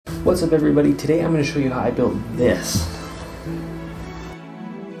What's up everybody, today I'm going to show you how I built this.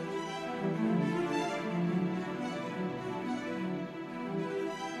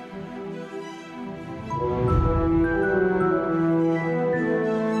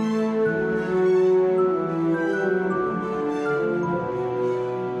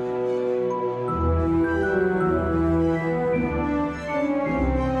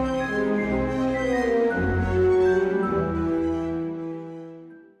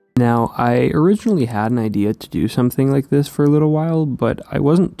 Now, I originally had an idea to do something like this for a little while, but I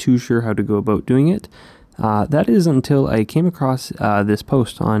wasn't too sure how to go about doing it. That is until I came across this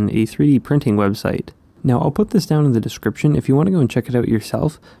post on a 3D printing website. Now, I'll put this down in the description if you want to go and check it out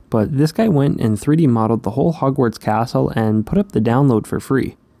yourself, but this guy went and 3D modeled the whole Hogwarts Castle and put up the download for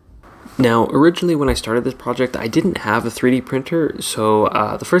free. Now, originally when I started this project, I didn't have a 3D printer, so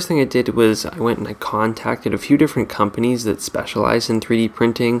the first thing I did was I went and I contacted a few different companies that specialize in 3D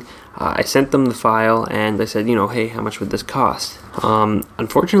printing. I sent them the file and I said, hey, how much would this cost?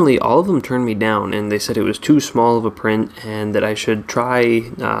 Unfortunately, all of them turned me down and they said it was too small of a print and that I should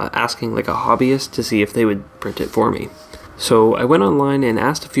try asking like a hobbyist to see if they would print it for me. So I went online and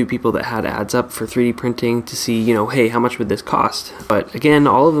asked a few people that had ads up for 3D printing to see, hey, how much would this cost? But again,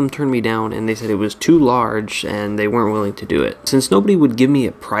 all of them turned me down and they said it was too large and they weren't willing to do it. Since nobody would give me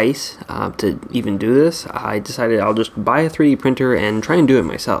a price to even do this, I decided I'll just buy a 3D printer and try and do it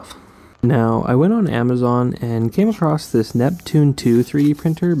myself. Now, I went on Amazon and came across this Neptune 2 3D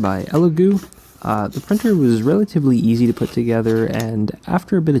printer by Elegoo. The printer was relatively easy to put together, and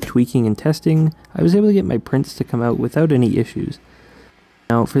after a bit of tweaking and testing, I was able to get my prints to come out without any issues.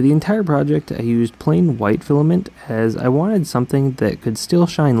 Now, for the entire project, I used plain white filament as I wanted something that could still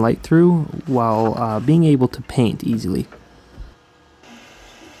shine light through while being able to paint easily.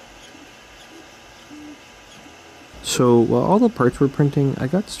 So while all the parts were printing, I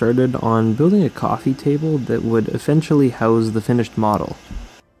got started on building a coffee table that would eventually house the finished model.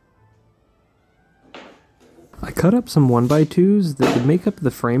 I cut up some 1x2s that would make up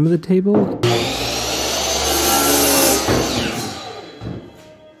the frame of the table.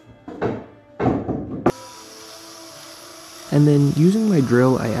 And then using my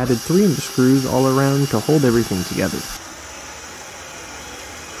drill, I added 3-inch screws all around to hold everything together.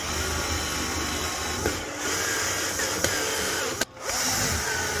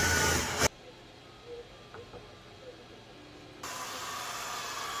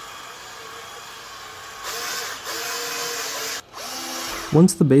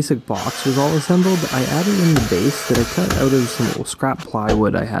 Once the basic box was all assembled, I added in the base that I cut out of some scrap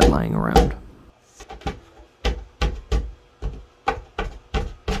plywood I had lying around.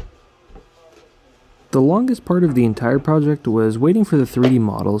 The longest part of the entire project was waiting for the 3D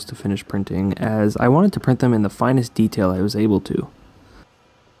models to finish printing, as I wanted to print them in the finest detail I was able to.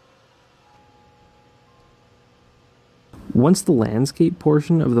 Once the landscape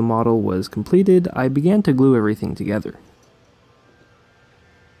portion of the model was completed, I began to glue everything together.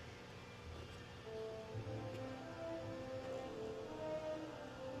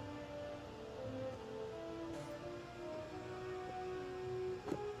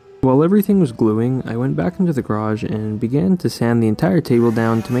 While everything was gluing, I went back into the garage and began to sand the entire table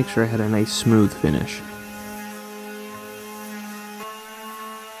down to make sure I had a nice smooth finish.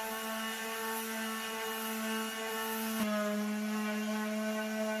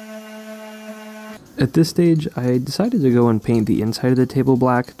 At this stage, I decided to go and paint the inside of the table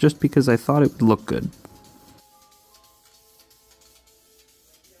black just because I thought it would look good.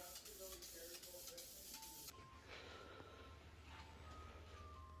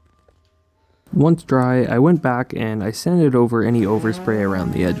 Once dry, I went back and I sanded over any overspray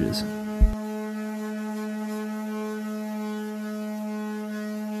around the edges.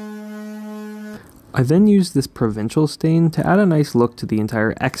 I then used this provincial stain to add a nice look to the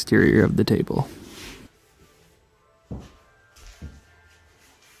entire exterior of the table.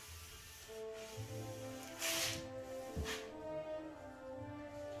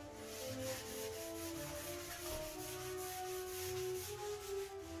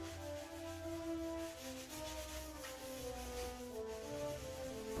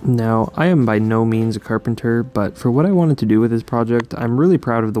 Now, I am by no means a carpenter, but for what I wanted to do with this project, I'm really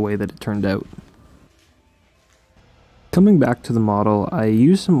proud of the way that it turned out. Coming back to the model, I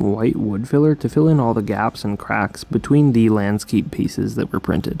used some white wood filler to fill in all the gaps and cracks between the landscape pieces that were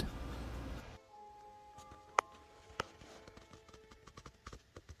printed.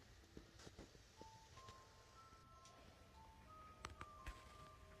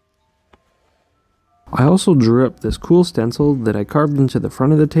 I also drew up this cool stencil that I carved into the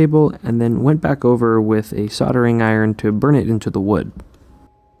front of the table and then went back over with a soldering iron to burn it into the wood.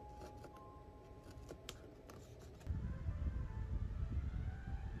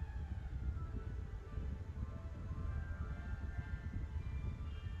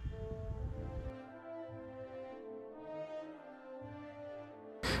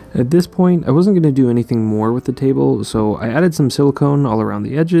 At this point, I wasn't going to do anything more with the table, so I added some silicone all around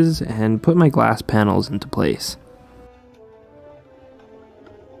the edges and put my glass panels into place.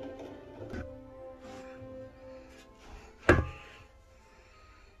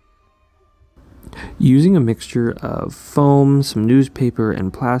 Using a mixture of foam, some newspaper,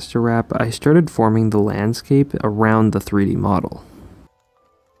 and plaster wrap, I started forming the landscape around the 3D model.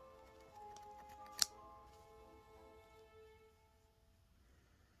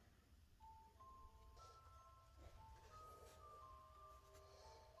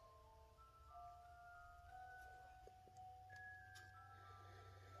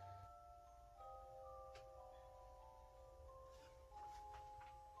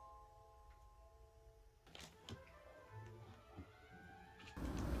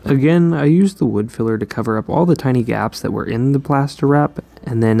 Again, I used the wood filler to cover up all the tiny gaps that were in the plaster wrap,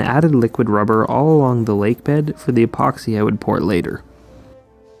 and then added liquid rubber all along the lake bed for the epoxy I would pour later.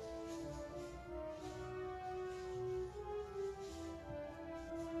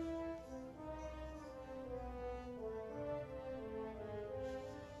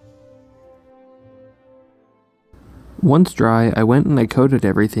 Once dry, I went and I coated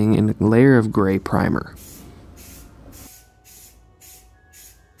everything in a layer of gray primer.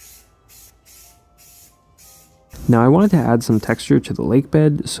 Now I wanted to add some texture to the lake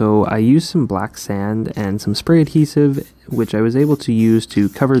bed, so I used some black sand and some spray adhesive, which I was able to use to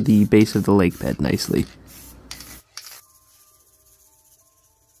cover the base of the lake bed nicely.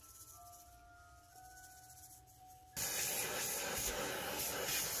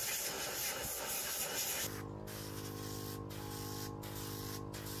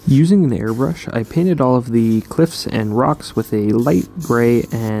 Using an airbrush, I painted all of the cliffs and rocks with a light gray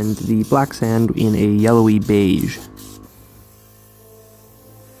and the black sand in a yellowy beige.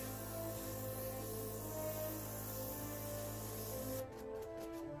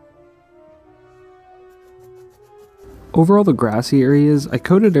 Over all the grassy areas, I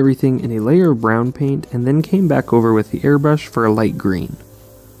coated everything in a layer of brown paint and then came back over with the airbrush for a light green.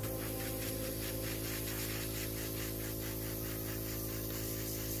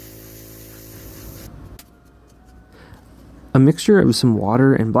 A mixture of some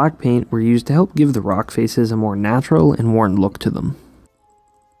water and black paint were used to help give the rock faces a more natural and worn look to them.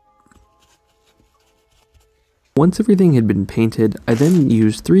 Once everything had been painted, I then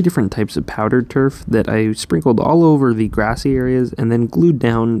used 3 different types of powdered turf that I sprinkled all over the grassy areas and then glued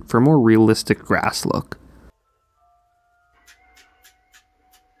down for a more realistic grass look.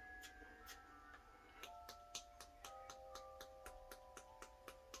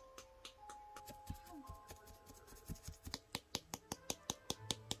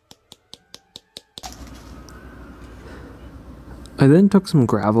 I then took some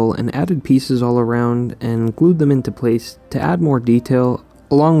gravel and added pieces all around and glued them into place to add more detail,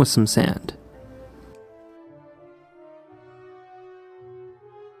 along with some sand.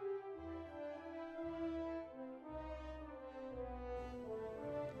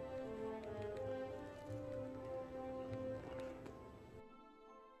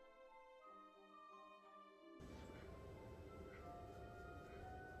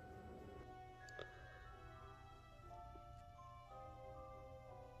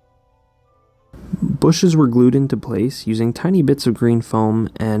 Bushes were glued into place using tiny bits of green foam,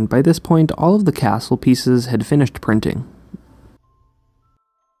 and by this point all of the castle pieces had finished printing.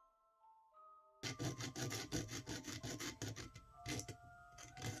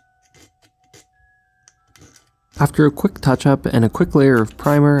 After a quick touch-up and a quick layer of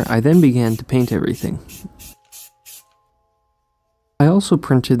primer, I then began to paint everything. I also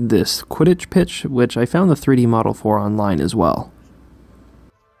printed this Quidditch pitch, which I found the 3D model for online as well.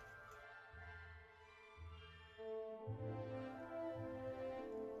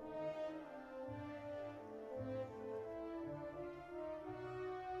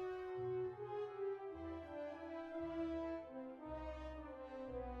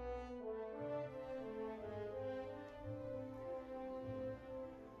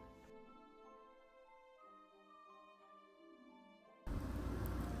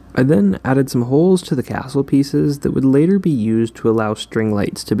 I then added some holes to the castle pieces that would later be used to allow string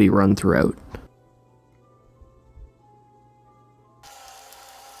lights to be run throughout.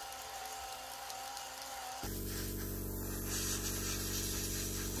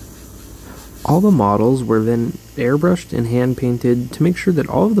 All the models were then airbrushed and hand painted to make sure that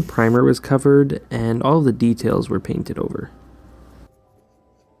all of the primer was covered and all of the details were painted over.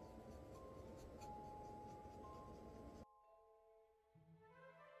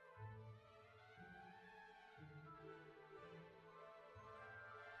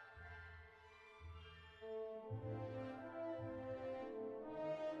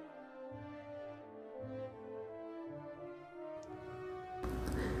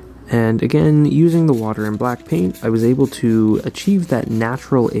 And again, using the water and black paint, I was able to achieve that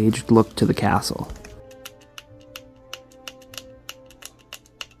natural aged look to the castle.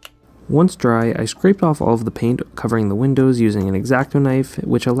 Once dry, I scraped off all of the paint covering the windows using an X-Acto knife,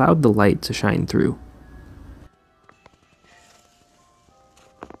 which allowed the light to shine through.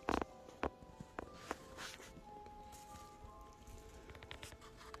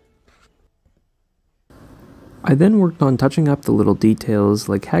 I then worked on touching up the little details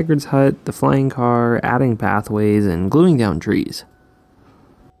like Hagrid's hut, the flying car, adding pathways, and gluing down trees.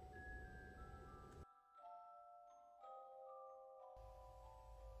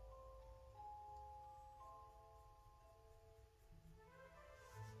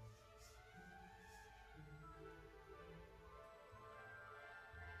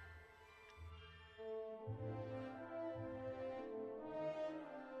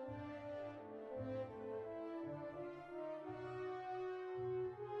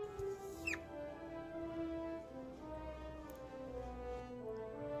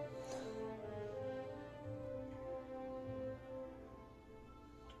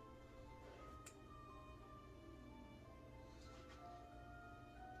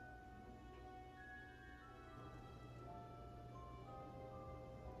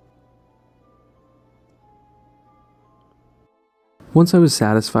 Once I was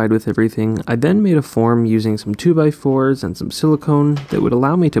satisfied with everything, I then made a form using some 2x4s and some silicone that would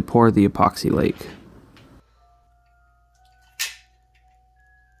allow me to pour the epoxy lake.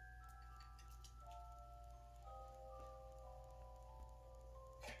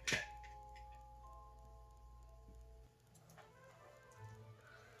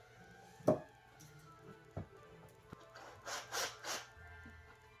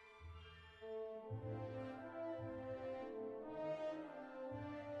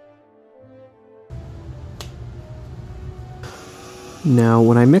 Now,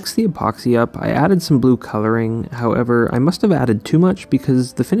 when I mixed the epoxy up, I added some blue coloring. However, I must have added too much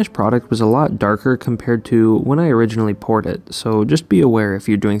because the finished product was a lot darker compared to when I originally poured it, so just be aware if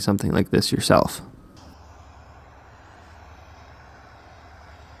you're doing something like this yourself.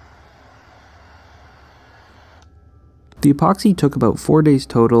 The epoxy took about 4 days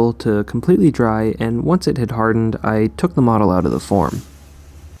total to completely dry, and once it had hardened, I took the model out of the form.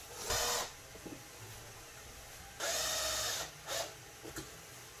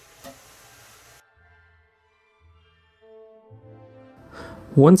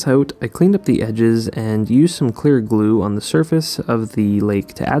 Once out, I cleaned up the edges and used some clear glue on the surface of the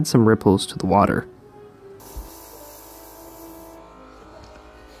lake to add some ripples to the water.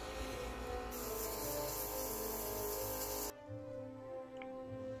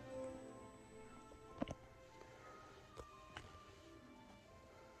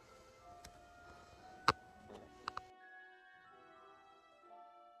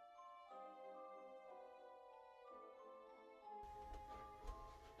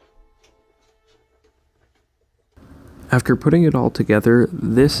 After putting it all together,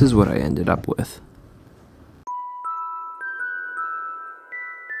 this is what I ended up with.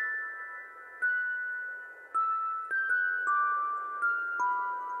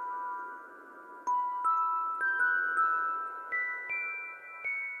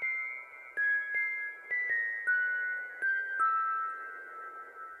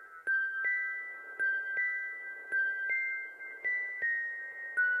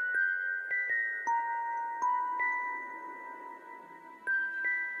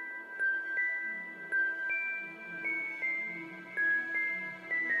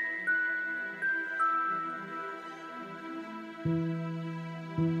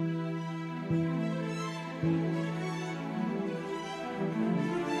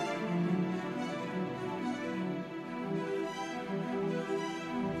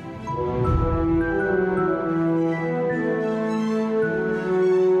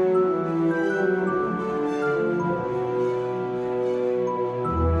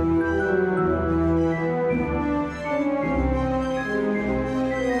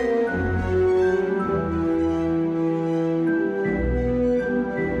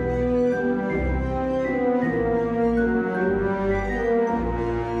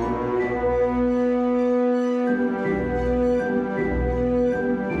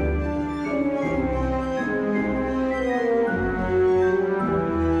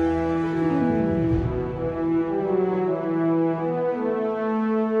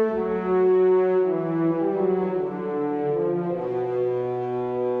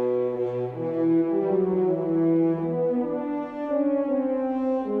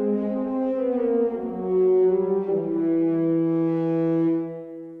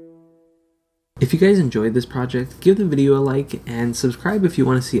 If you guys enjoyed this project, give the video a like and subscribe if you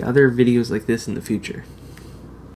want to see other videos like this in the future.